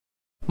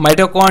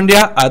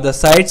Mitochondria are the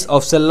sites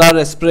of cellular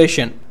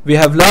respiration. We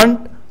have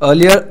learned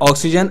earlier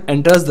oxygen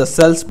enters the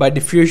cells by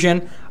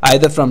diffusion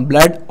either from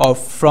blood or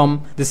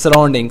from the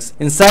surroundings.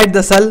 Inside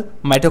the cell,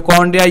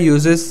 mitochondria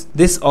uses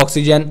this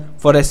oxygen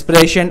for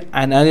respiration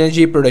and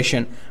energy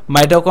production.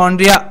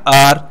 Mitochondria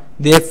are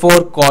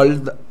therefore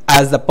called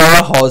as the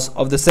powerhouse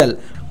of the cell.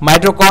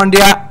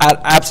 Mitochondria are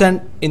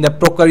absent in the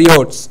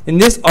prokaryotes. In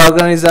these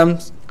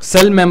organisms,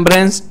 cell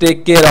membranes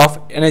take care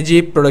of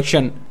energy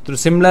production through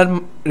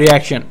similar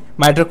reaction.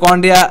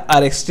 Mitochondria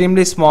are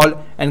extremely small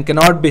and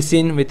cannot be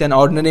seen with an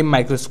ordinary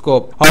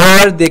microscope.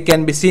 However, they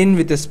can be seen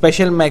with a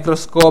special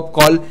microscope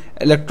called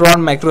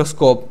electron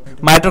microscope.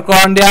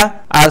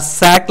 Mitochondria are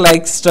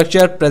sac-like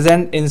structure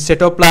present in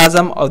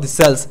cytoplasm of the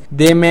cells.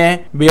 They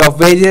may be of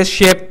various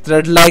shape,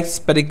 thread-like,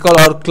 spherical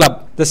or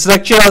club. The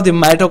structure of the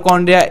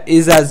mitochondria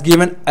is as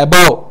given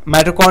above.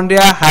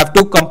 Mitochondria have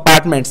two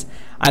compartments,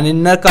 an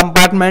inner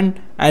compartment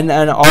and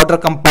an outer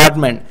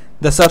compartment.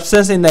 The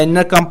substance in the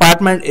inner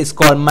compartment is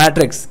called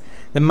matrix.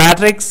 The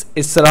matrix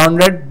is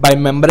surrounded by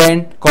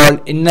membrane called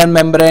inner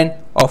membrane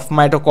of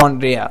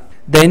mitochondria.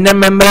 The inner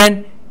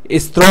membrane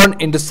is thrown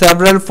into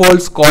several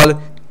folds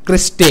called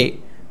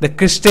cristae. The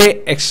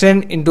cristae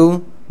extend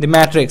into the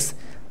matrix.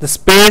 The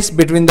space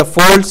between the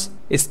folds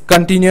is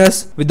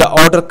continuous with the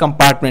outer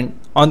compartment.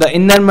 On the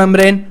inner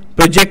membrane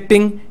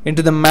projecting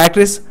into the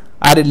matrix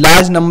are a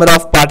large number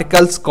of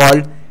particles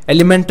called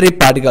elementary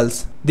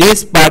particles.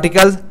 These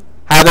particles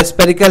have a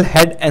spherical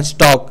head and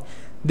stalk.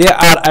 They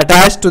are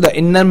attached to the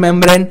inner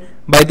membrane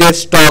by their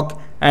stalk,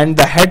 and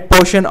the head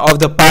portion of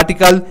the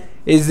particle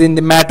is in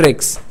the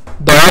matrix.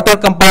 The outer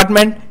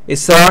compartment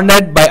is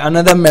surrounded by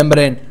another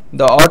membrane.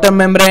 The outer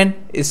membrane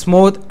is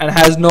smooth and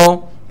has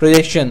no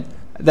projection.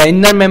 The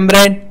inner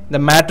membrane, the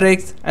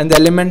matrix, and the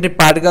elementary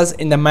particles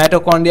in the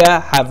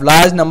mitochondria have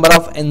large number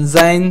of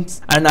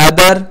enzymes and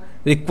other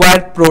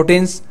required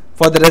proteins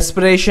for the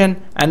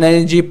respiration and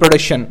energy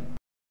production.